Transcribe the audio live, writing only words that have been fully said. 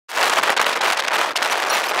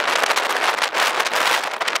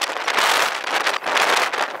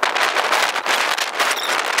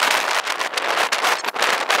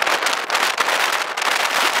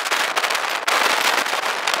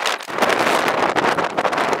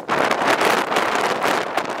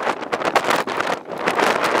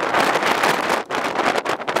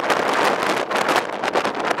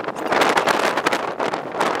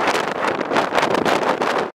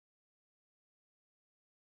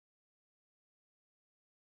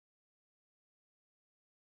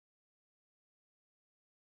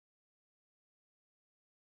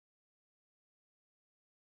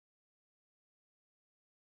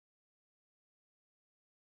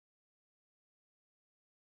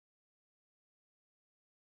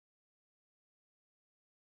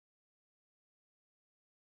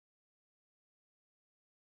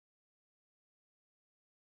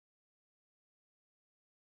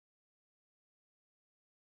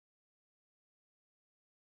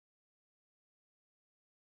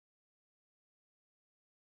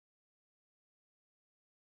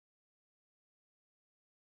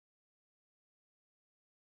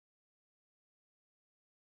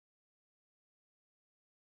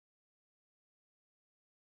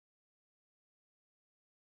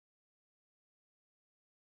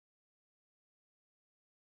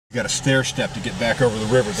You got a stair step to get back over the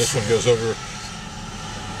river. This one goes over.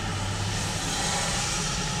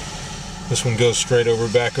 This one goes straight over,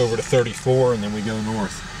 back over to 34, and then we go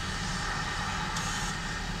north.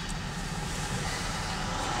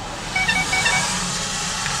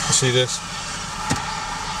 You see this?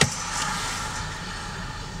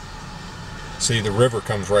 See, the river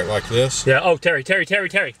comes right like this. Yeah. Oh, Terry.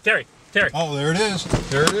 Oh, there it is.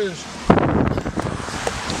 There it is.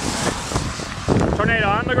 Tornado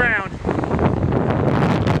on the ground.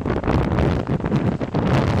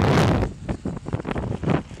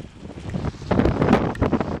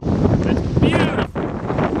 It's beautiful.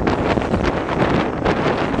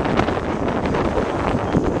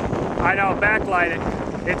 I know, backlight it.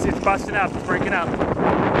 It's busting up, it's breaking up.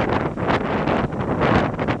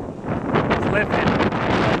 It's lifted.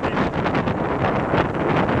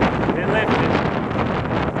 It lifted.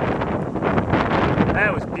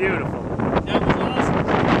 That was beautiful. That was awesome.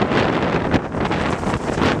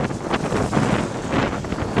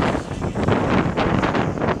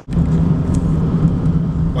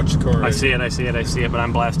 Watch the car. I see it, but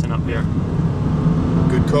I'm blasting up here.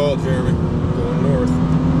 Good call, Jeremy. Going north.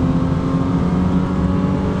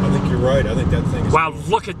 I think you're right. I think that thing is... Wow,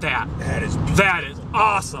 look at that. That is beautiful. That is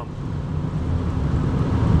awesome.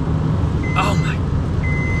 Oh my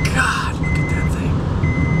God, look at that thing.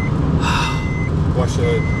 Watch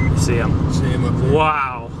that. See him? See him up there?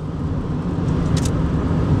 Wow.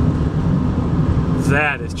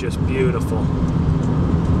 That is just beautiful.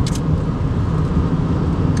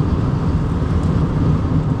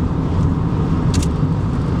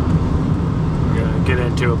 We're gonna get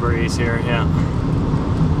into a breeze here, yeah.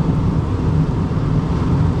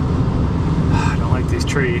 I don't like these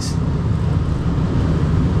trees.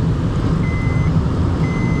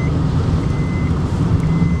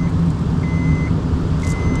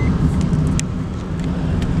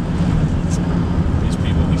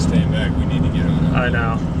 I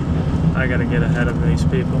know. I gotta get ahead of these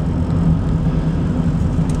people.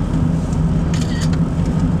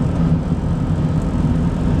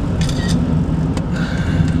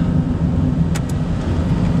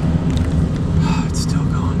 Oh, it's still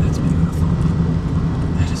going. That's beautiful.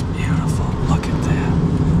 That is beautiful. Look at that.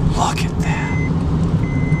 Look at that.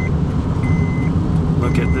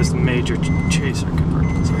 Look at this major chaser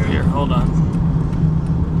convergence over here. Hold on.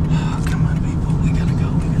 Oh, come on, people. We gotta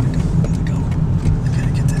go. We gotta go.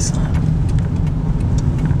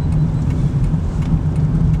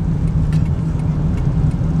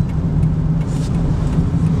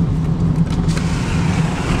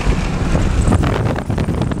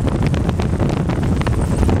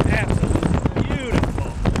 Absolutely beautiful.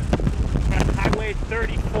 Highway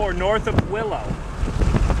 34 north of Willow.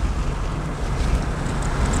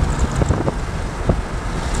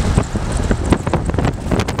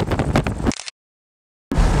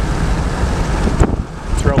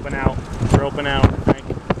 It's roping out. It's roping out, I think.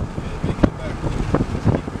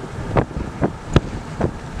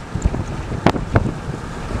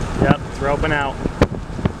 Yep, it's roping out.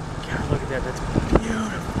 God, look at that. That's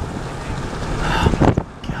beautiful. Oh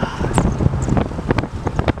my God.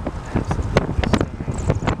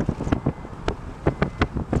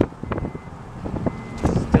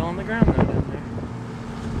 Absolutely stunning. Still on the ground though, down there.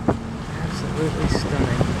 Absolutely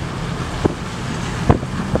stunning.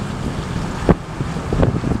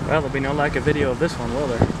 Well, there'll be no lack of video of this one, will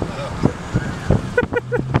there?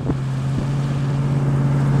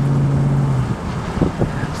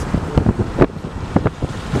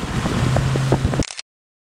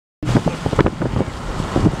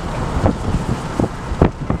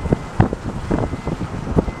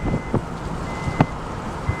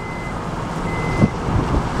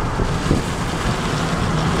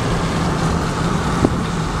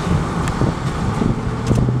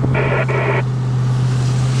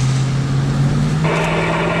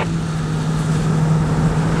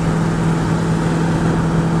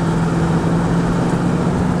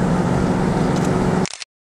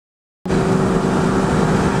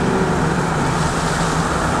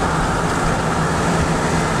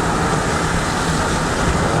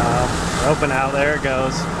 Open out, there it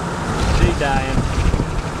goes. She's dying.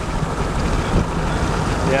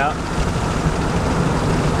 Yeah.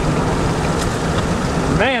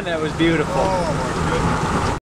 Man, that was beautiful. Oh my goodness.